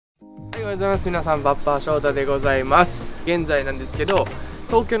おはようございます。皆さん、バッパー翔太でございます。現在なんですけど、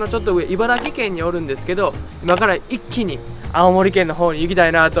東京のちょっと上、茨城県におるんですけど、今から一気に青森県の方に行きた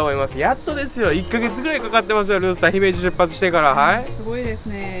いなと思います。やっとですよ、1ヶ月ぐらいかかってますよ、ルースさん、姫路出発してから。はい、すごいです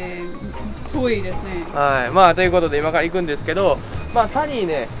ね。遠いですね。はい、まあということで今から行くんですけど、まあサニー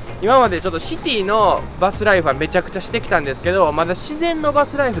ね、今までちょっとシティのバスライフはめちゃくちゃしてきたんですけど、まだ自然のバ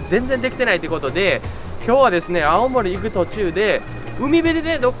スライフ全然できてないということで、今日はですね、青森行く途中で海辺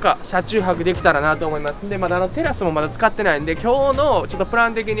でね、どっか車中泊できたらなと思います。で、まだテラスもまだ使ってないんで、今日のちょっとプラ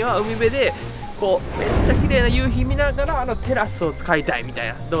ン的には海辺でこうめっちゃ綺麗な夕日見ながらテラスを使いたいみたい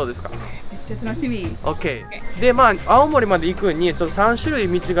な。どうですか？めっちゃ楽しみ。 OK。 で、まあ青森まで行くにちょっと3種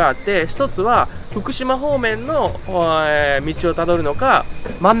類道があって、一つは福島方面の、道をたどるのか、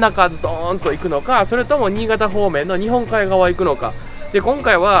真ん中ズドーンと行くのか、それとも新潟方面の日本海側行くのかで、今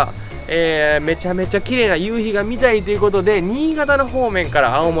回はめちゃめちゃ綺麗な夕日が見たいということで、新潟の方面か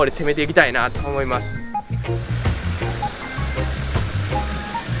ら青森攻めていきたいなと思います。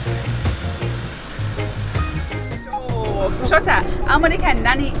ショタ、青森県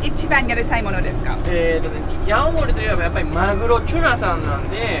何一番やりたいものですか？青森といえばやっぱりマグロチュナさんなん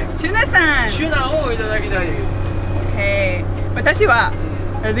で、チュナさん。チュナをいただきたいです。私は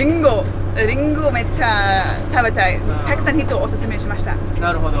リンゴめっちゃ食べたい。たくさん人おすすめしました。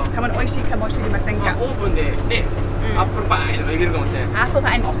なるほど。多分美味しいかもしれませんが、オーブンでね、アップルパイとかいけるかもしれない。アップル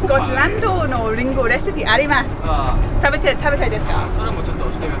パイ、スコットランドのリンゴレシピあります。食べたいですか？それもちょっ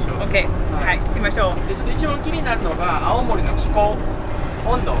としてみましょう。OK、はい、しましょう。で、ちょっと一番気になるのが青森の気候、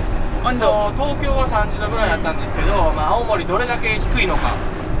温度。そう、東京は30度ぐらいだったんですけど、まあ青森どれだけ低いのか、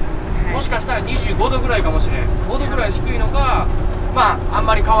もしかしたら25度ぐらいかもしれない。5度ぐらい低いのか、まああん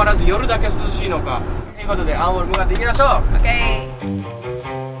まり変わらず夜だけ涼しいのかということで、青森向かっていきましょう。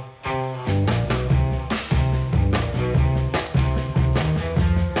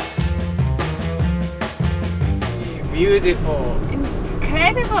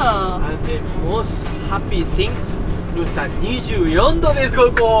 Incredible. And the most happy things, ルーさん24度です、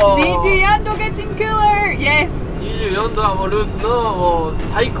ここ。24度 getting cooler. Yes. 24度はもうルースのもう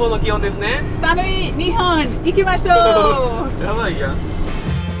最高の気温ですね。寒い日本行きましょう。やばいやん。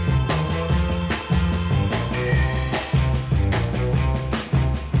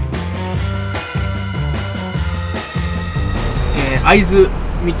会津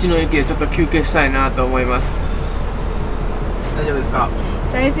道の駅でちょっと休憩したいなと思います。大丈夫ですか？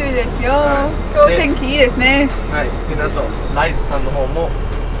大丈夫ですよ。今日天気いいですね。はい。で、なんとライスさんの方も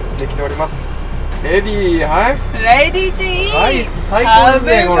できております。レディー、はい。レディーチー。ライス最高です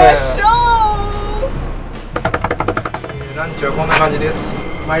ね、これ。ランチはこんな感じです。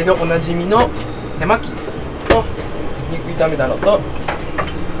毎度おなじみの手巻きと肉炒めたのと、フ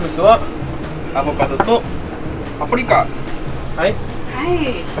ースはアボカドとパプリカ。はい。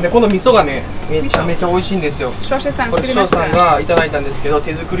で、この味噌がね、めちゃめちゃ美味しいんですよ。翔太さんこれ翔作りました。さんがいただいたんですけど、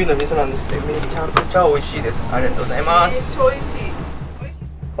手作りの味噌なんですけど、めちゃくちゃ美味しいです。ありがとうございます。めっちゃ美味しい。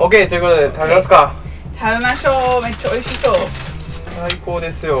OK、ということで食べますか。食べましょう。めっちゃ美味しそう。最高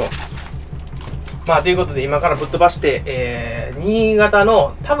ですよ。まあということで今からぶっ飛ばして、新潟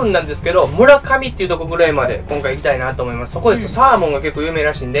の多分なんですけど村上っていうとこぐらいまで今回行きたいなと思います。そこでサーモンが結構有名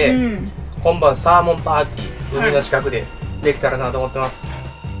らしいんで、今晩サーモンパーティー海の近くでできたらなと思ってます。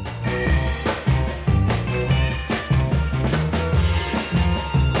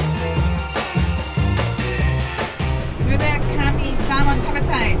村上サーモン食べ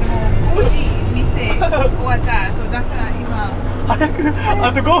たい。でも5時店終わった。そうだから今早く、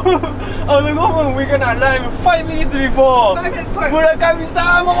あと5分、we're gonna arrive 5 minutes before 村上サ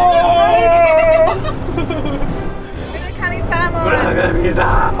ーモン。村上サーモン。村上サ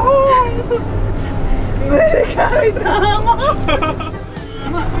ーモン。村上サーモン。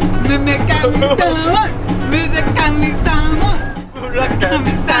村上サー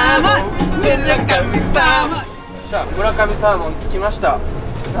モン。村上サーモン。じゃあ村上サーモン着きました。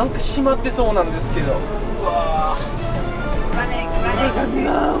なんか閉まってそうなんですけど。うわー。村上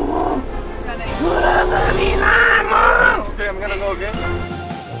サーモン。村上サーモン。Okay, I'm gonna go again.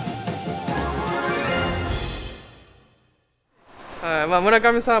 はい、まあ村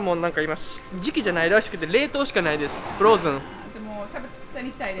上サーモンなんか今時期じゃないらしくて冷凍しかないです。フローズン。でも食べて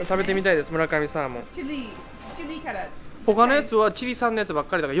みたいです、ね。食べてみたいです、村上サーモン。チリから。他のやつはチリ産のやつばっ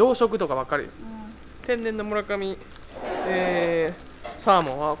かりだから養殖とかばっかり。天然の村上、サー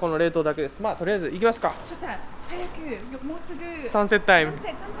モンはこの冷凍だけです。まあとりあえず行きますか。ちょっと早く、もうすぐ。サンセットタイム。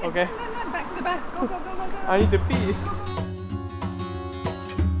OK。Back to the bus. Go, go, go, go, go. I need to pee. はい、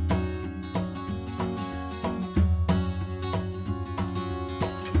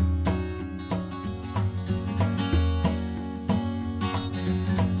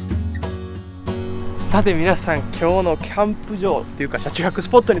さて皆さん、今日のキャンプ場っていうか車中泊ス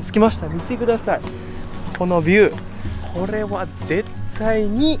ポットに着きました。見てください、このビュー。これは絶対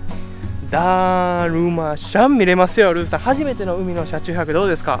にだるましゃん見れますよ。ルーさん、初めての海の車中泊どう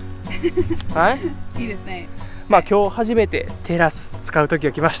ですか？はい、いいですね。まあ今日初めてテラス使う時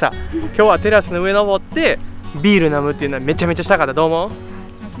が来ました。今日はテラスの上登ってビール飲むっていうのはめちゃめちゃしたかった。どうも。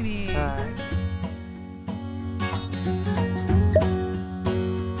楽しみ。はい。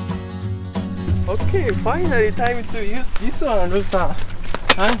Okay, finally time to use this one, ルーさん。は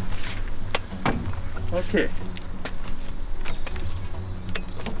い。Okay。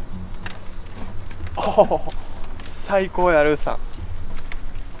おお、最高やルーさ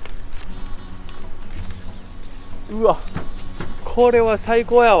ん。うわ、これは最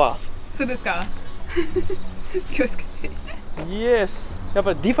高やわ。そうですか？気をつけて。Yes。やっ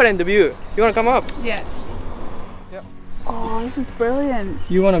ぱり different view. You wanna come up? Yeah. Yeah. Oh, this is brilliant.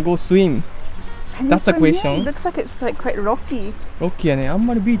 You wanna go swim? Can you That's a swim here? question. It looks like it's like quite rocky. ロッキーやね。あん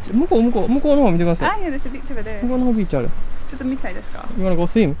まりビーチ、向こうの方見てください。Ah, yeah, there's a beach over there. 向こうの方ビーチある。ちょっと見たいですか？ You wanna go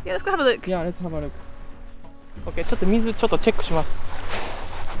swim? Yeah, let's go have a look. Yeah, let's have a look. OK、ちょっと水ちょっとチェックします。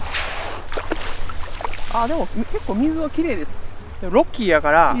あ、でも結構水は綺麗です。でもロッキーや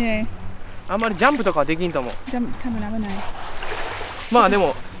から、Yeah. あんまりジャンプとかはできんと思う。多分危ない。まあで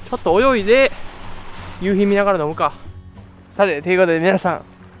もちょっと泳いで夕日見ながら飲むか。さて、ということで皆さん、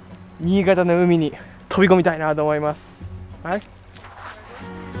新潟の海に飛び込みたいなと思います。はい。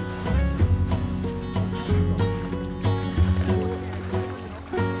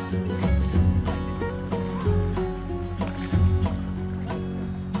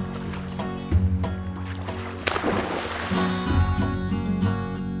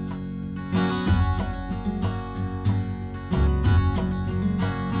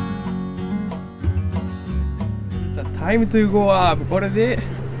タイムトゥーゴーアップ。これで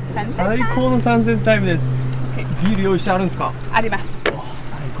最高のサンセットタイムです。ビール用意してあるんですか？あります。最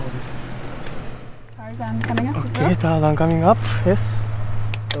高です。Tarzan coming up as Okay, well. Tarzan coming up. Yes.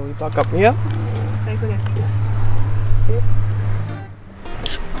 So we back up here. 最高です。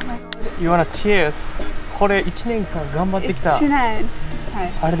You wanna cheers? これ1年間頑張ってきた1年。はい。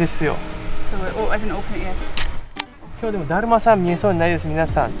あれですよ。So, I didn't open it yet. 今日でもだるまさん見えそうにないです。皆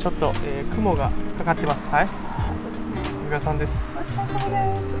さんちょっと、雲がかかってます。はい。お疲れさんです。お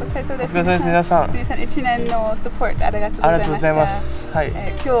疲れ様です。お疲れ様です。皆さん。皆さん1年のサポートありがとうございました。ありがとうございます。はい。今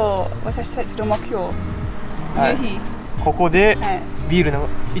日私たちの目標、夕日。ここでビールの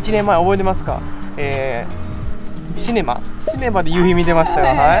1年前覚えてますか？シネマで夕日見てましたよ。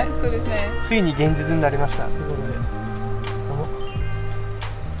はい。そうですね。ついに現実になりました。ということで。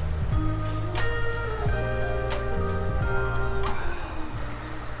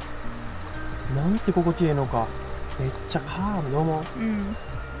なんて心地いいのか。めっちゃカーブ。どうも。うん。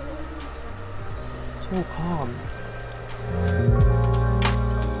超カーブ。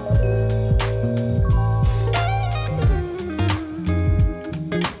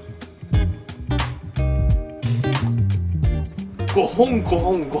5本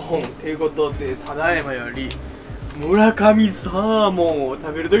ということで、ただいまより村上サーモンを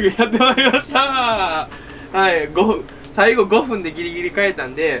食べる時にやってまいりました。はい、最後5分でギリギリ変えた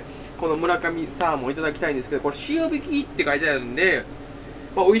んで、この村上サーモンいただきたいんですけど、これ塩引きって書いてあるんで、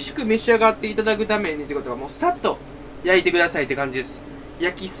まあ、美味しく召し上がっていただくためにってことは、もうさっと焼いてくださいって感じです。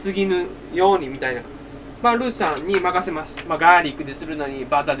焼きすぎぬようにみたいな。まあルーさんに任せます。まあガーリックでするなり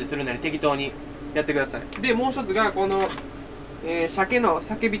バターでするなり適当にやってください。でもう一つがこの、鮭の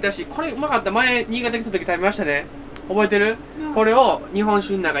酒浸し。これうまかった。前新潟来た時食べましたね。覚えてる？これを日本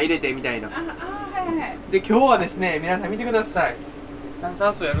酒の中入れてみたいな。で今日はですね、皆さん見てください。炭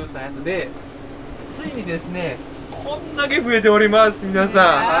酸水やルーさんのやつで、ついにですね、こんだけ増えております、皆さん。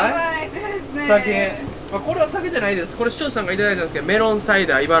はい。酒。まあ、これは酒じゃないです。これ視聴者さんがいただいたんですけど、メロンサイ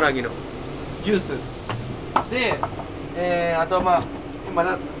ダー茨城のジュースで、あとまあま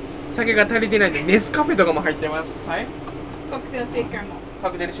だ酒が足りてないんでネスカフェとかも入ってます。はい。カクテルシェイカーも。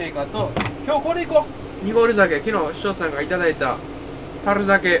カクテルシェイカーと、今日これいこう。濁り酒。昨日視聴者さんがいただいた樽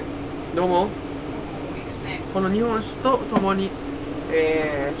酒。どうも。いいですね。この日本酒とともに、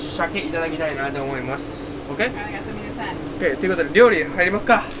鮭いただきたいなと思います。OK？ ありがとう皆さん。OK、ということで料理入ります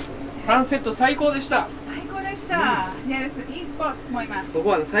か。サンセット最高でした。最高でした。いや、いいスポットと思います。ここ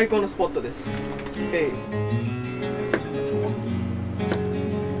は最高のスポットです。OK。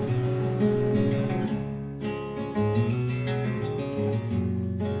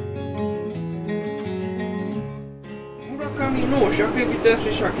村上の鮭浸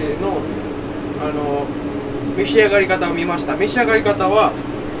し鮭の召し上がり方を見ました。召し上がり方は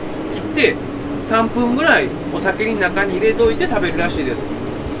切って3分ぐらいお酒に中に入れといて食べるらしいです。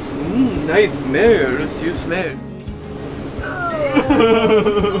Nice smell. You smell.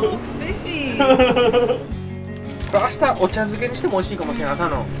 So fishy. これ明日お茶漬けにしても美味しいかもしれない。朝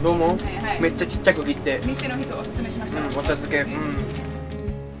のどうも、めっちゃちっちゃく切って、店の人おすすめしました。お茶漬け、非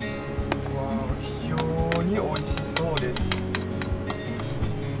常に美味しそうです。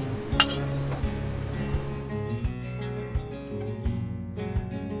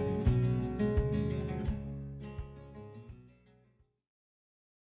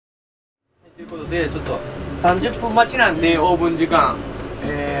ということで、ちょっと30分待ちなんで、オーブン時間、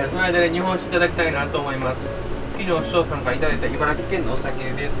その間で日本酒いただきたいなと思います。昨日視聴者さんからいただいた茨城県のお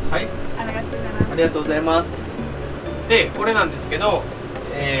酒です。はい、ありがとうございます。ありがとうございます。で、これなんですけど、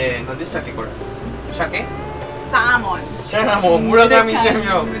何でしたっけこれ？鮭？サーモン。シャーモン、村上シャー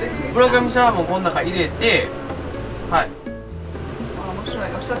モン。村上シャーモンこの中入れて、はい。面白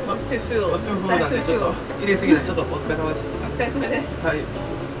い。おっしゃってた。トゥフー。トゥフーなんでちょっと入れすぎた。ちょっとお疲れ様です。お疲れ様です。はい。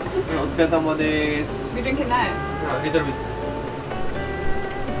お疲れ様です。You drinking now? Little bit.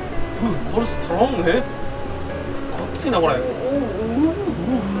 コレステロンね。かっついなこれ。コ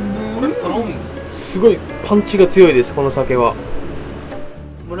レステロン。すごいパンチが強いですこの酒は。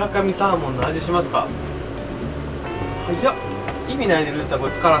村上サーモンの味しますか？早っ。意味ないでルーさんこ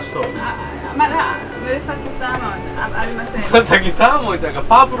れ疲らしと。まだ紫サーモンありません。紫サーモンじゃんか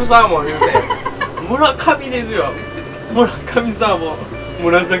パープルサーモン言うて。村上ですよ。村上サーモン。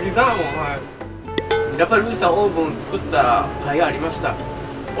紫サーモン、はい。やっぱりルーさんオーブン作った甲斐がありました。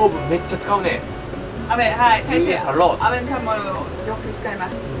オーブンめっちゃ使うね。はい、大抵サロオーブン買うものをよく使いま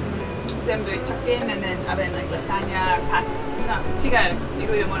す。全部直径ね、オーブン、ラザニア、パスタ、違う、い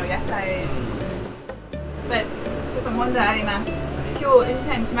ろいろもの、野菜。But ちょっと問題あります。今日運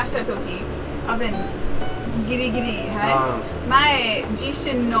転しましたとき、オーブンギリギリ、はい。前、自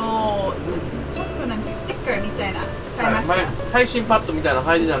身のちょっとなんていうスティッカーみたいな買いました。耐震パッドみたいなの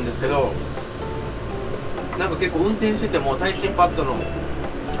入りなんですけど、なんか結構運転してても耐震パッドの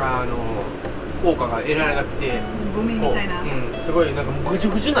効果が得られなくて、ゴミみたいな、すごいなんかぐじ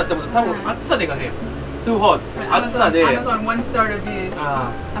ゅぐじゅになっても多分暑さでがね、too hot 暑さで。Amazon one star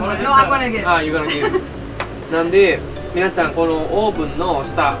review。No, I'm gonna get。you're gonna get。なんで皆さんこのオーブンの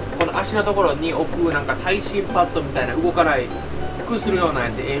下、この足のところに置くなんか耐震パッドみたいな動かないくするような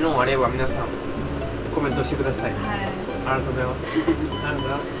やつのあれば皆さんコメントしてください。はい。ありがとうございます。ありがとうござ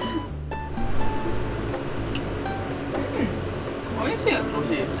います。美味しい。美味し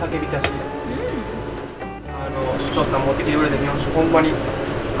い。酒浸し。視聴者さん持ってきてくれて日本酒ほんまに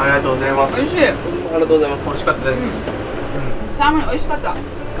ありがとうございます。美味しい。ありがとうございます。美味しかったです。サーモン美味しかった。サー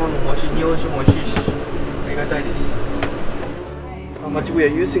モン美味しい。日本酒も美味しいし、ありがたいです。How much we are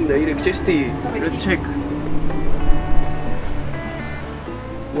using the electricity? Let's check.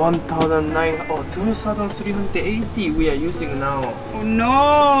 2,380 we are using now. Oh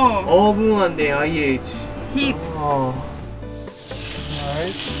no! Oven and the IH. Heaps. Oh.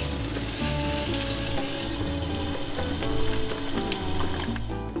 Nice.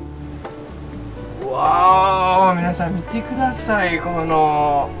 わー、皆さん見てください、こ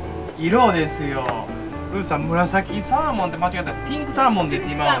の色ですよ。ルーさん、紫サーモンって間違ったらピンクサーモンです、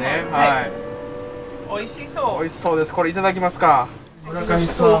今はね。はい。美味しそう。美味しそうです。これいただきますか。村上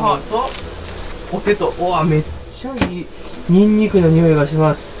サーモンとポテト。うわ、めっちゃいいニンニクの匂いがし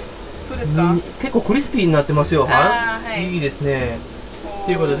ます。そうですか。結構クリスピーになってますよ。はい。いいですね。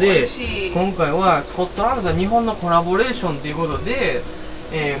ということで、今回はスコットランドと日本のコラボレーションということで、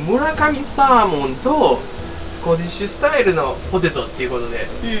村上サーモンとスコティッシュスタイルのポテトっていうことで。め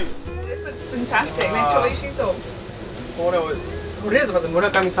っちゃ美味しそう。これをとりあえずまず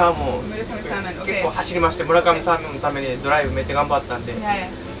村上サーモン結構走りまして、村上サーモンのためにドライブめっちゃ頑張ったんで、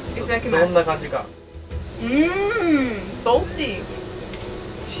どんな感じか。ソルティー、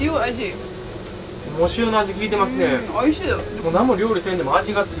塩味。もう塩の味効いてますね。美味しいよ。もう何も料理せんでも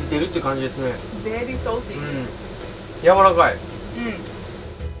味がついてるって感じですね。Very salty。柔らかい。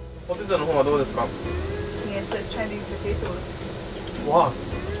ポテトの方はどうですか？ Yes, let's try these potatoes。わあ。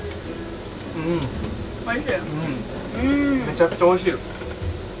美味しい。めちゃくちゃ美味しい。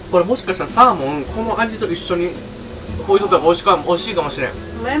これもしかしたらサーモンこの味と一緒に置いとったら美味しいかもしれん。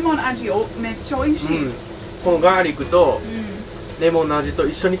レモン味めっちゃ美味しい。このガーリックとレモンの味と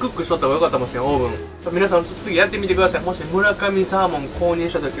一緒にクックしとった方がよかったかもしれん、オーブン。皆さん次やってみてください。もし村上サーモン購入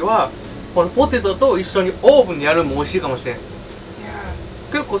した時はこのポテトと一緒にオーブンでやるのも美味しいかもしれん。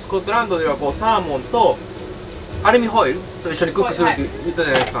結構スコットランドではこうサーモンとアルミホイルと一緒にクックするって言ったじ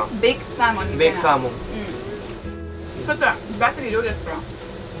ゃないですか。ベイクサーモン。ベイクサーモン。ちょっとバッテリーどうですか？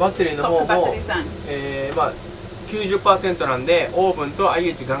バッテリーの方もまあ 90% なんでオーブンと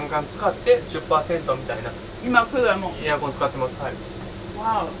IH ガンガン使って 10% みたいな。今クーラーもエアコン使ってます。はい。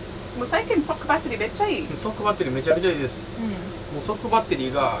わもう最近ソックバッテリーめっちゃいい。ソックバッテリーめちゃめちゃいいです。もうソックバッテリ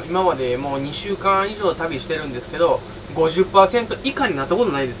ーが今までもう2週間以上旅してるんですけど 50% 以下になったこ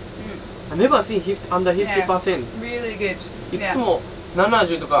とないです。Never seen under 50%。Really good。いつも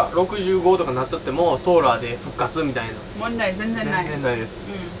70とか65とかなっとってもソーラーで復活みたいな。問題全然ない。全然ないです。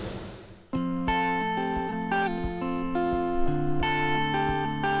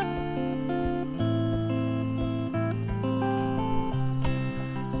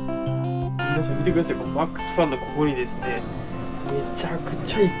皆さん見てください、このマックスファンのここにですね、めちゃく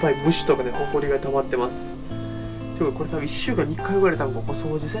ちゃいっぱい虫とかね、ホコリが溜まってます。てかこれ多分1週間に1回ぐらい多分ここ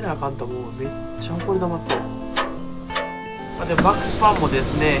掃除せなあかんと思う。めっちゃホコリ溜まってる。でマックスファンもで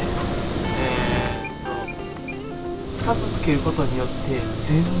すね、2つつけることによって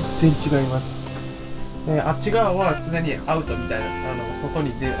全然違います。あっち側は常にアウトみたいな、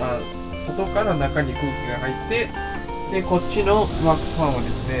外から中に空気が入って、でこっちのマックスファンはで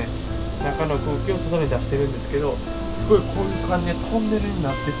すね、中の空気を外に出してるんですけど、すごいこういう感じでトンネルに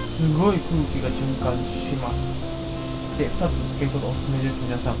なってすごい空気が循環します。で2つつけることおすすめです。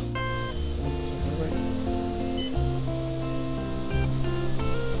皆さん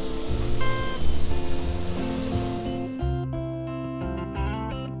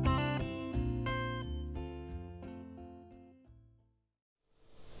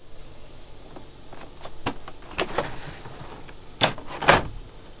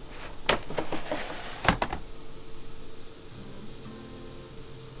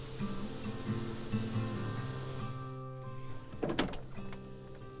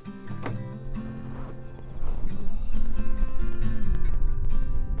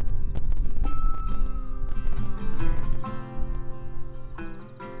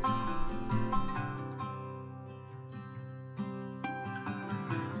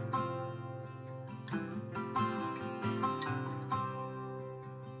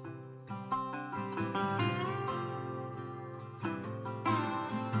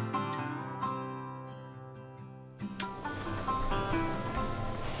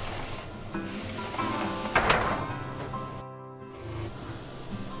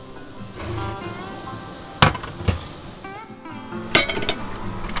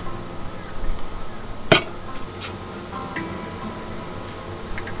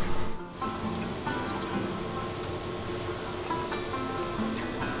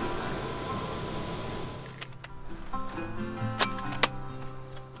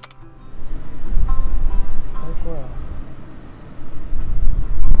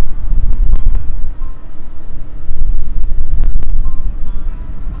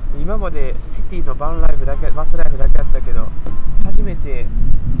今までシティのバスライフだけあったけど、初めて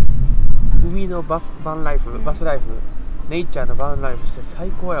海のバスライフ、ネイチャーのバンライフして最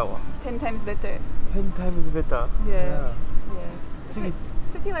高やわ。10 times better。 10 times better。 次シ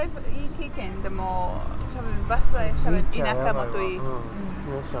ティライフいい経験でも、多分バスライフ多分田舎もっといい。皆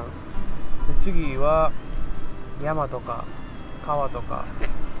さん次は山とか川とか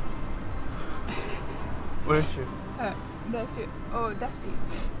嬉しい。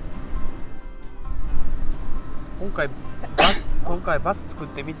今回バス作っ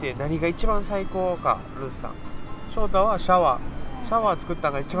てみて何が一番最高か、ルースさん。翔太はシャワー作った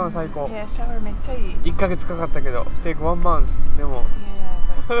のが一番最高。いや、シャワーめっちゃいい。1ヶ月かかったけど、take 1 month。でも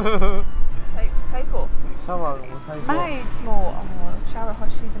最高。シャワーも最高。毎日もシャワー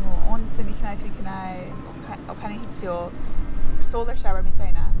欲しい。でも温泉に行かないといけない。お金必要。ソーラーシャワーみた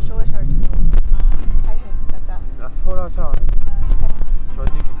いな。ソーラーシャワーちょっと大変だった。ソーラーシャワー正直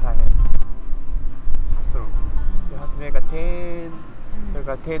大変。それか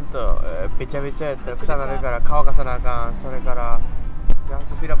らテントべちゃべちゃやったら草なるから乾かさなあかん。それから You have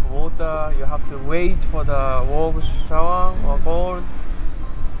to fill up water, you have to wait for the warm shower or cold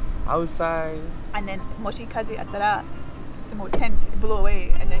outside. And then もし風あったら、そのテント blow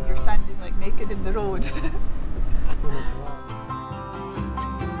away and then you're standing like naked in the road.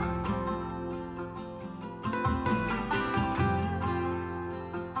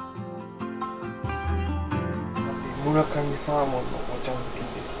 村上サーモンのお茶漬け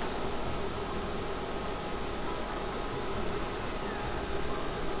です。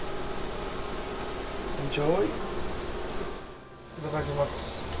Enjoy。いただきま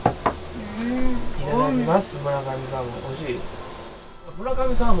す。いただきます。村上サーモン美味しい。村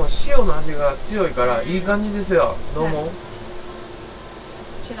上サーモン塩の味が強いからいい感じですよ。どうも。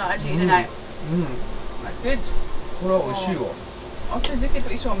塩の味入れない。That's good。これは美味しいわ。お茶漬け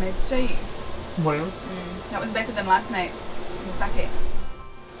と一緒めっちゃいい。ほんまに？That was better than last night. 酒。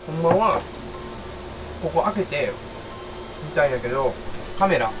ほんまはここ開けてみたいんやけど、カ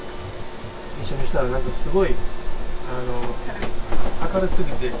メラ一緒にしたらなんかすごい明るす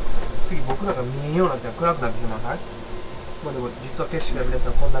ぎて次僕らが見えんようになって暗くなってしまう。はい。まあでも実は景色が皆さ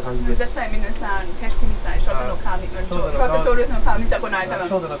んこんな感じです。絶対皆さん景色見たい。ショートの顔見たい。ショートの顔見たくない。シ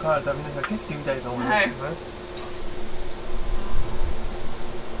ョートの顔見たら皆さん景色見たいと思います。はい。はい